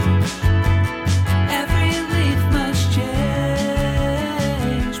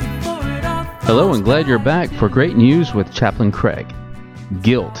Hello and glad you're back for great news with Chaplain Craig.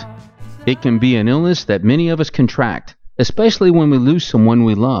 Guilt. It can be an illness that many of us contract, especially when we lose someone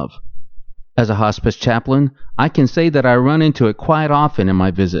we love. As a hospice chaplain, I can say that I run into it quite often in my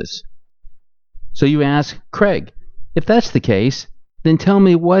visits. So you ask, Craig, if that's the case, then tell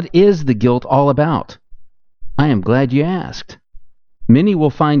me, what is the guilt all about? I am glad you asked. Many will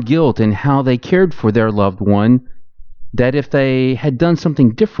find guilt in how they cared for their loved one, that if they had done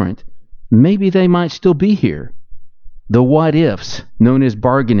something different, maybe they might still be here. The what-ifs, known as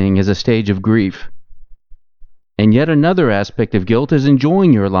bargaining, is a stage of grief. And yet another aspect of guilt is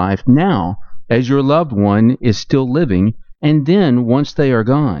enjoying your life now as your loved one is still living, and then once they are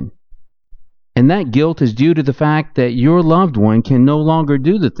gone. And that guilt is due to the fact that your loved one can no longer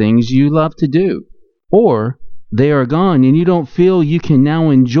do the things you love to do, or they are gone and you don't feel you can now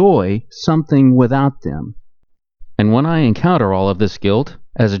enjoy something without them. And when I encounter all of this guilt,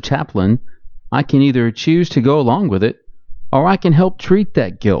 as a chaplain, I can either choose to go along with it, or I can help treat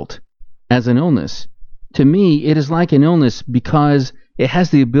that guilt as an illness. To me, it is like an illness because it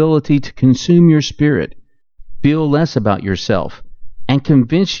has the ability to consume your spirit, feel less about yourself, and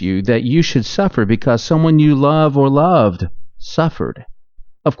convince you that you should suffer because someone you love or loved suffered.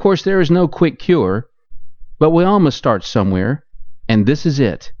 Of course, there is no quick cure, but we all must start somewhere, and this is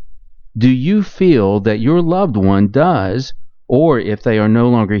it. Do you feel that your loved one does, or if they are no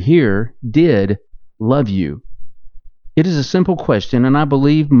longer here, did love you? It is a simple question, and I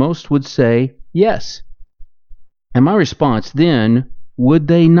believe most would say yes. And my response then, would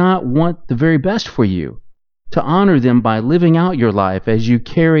they not want the very best for you? To honor them by living out your life as you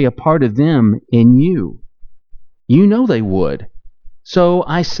carry a part of them in you? You know they would. So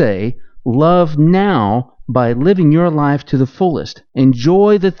I say, love now by living your life to the fullest.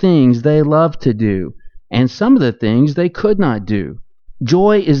 Enjoy the things they love to do, and some of the things they could not do.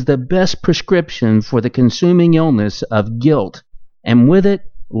 Joy is the best prescription for the consuming illness of guilt, and with it,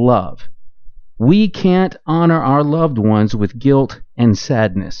 love. We can't honor our loved ones with guilt and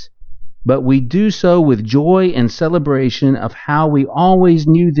sadness, but we do so with joy and celebration of how we always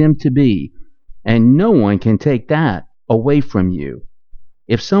knew them to be, and no one can take that away from you.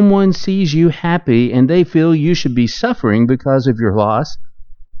 If someone sees you happy and they feel you should be suffering because of your loss,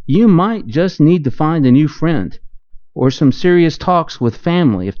 you might just need to find a new friend, or some serious talks with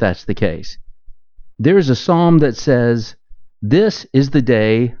family if that's the case. There is a psalm that says, "This is the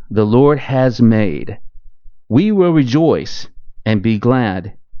day the Lord has made. We will rejoice and be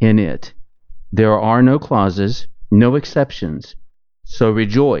glad in it." There are no clauses, no exceptions. So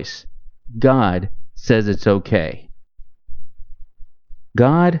rejoice. God says it's okay.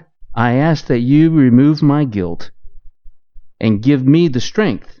 God, I ask that you remove my guilt and give me the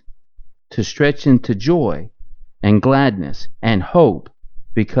strength to stretch into joy and gladness and hope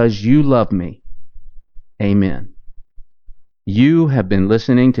because you love me. Amen. You have been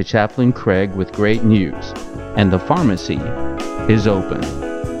listening to Chaplain Craig with great news, and the pharmacy is open.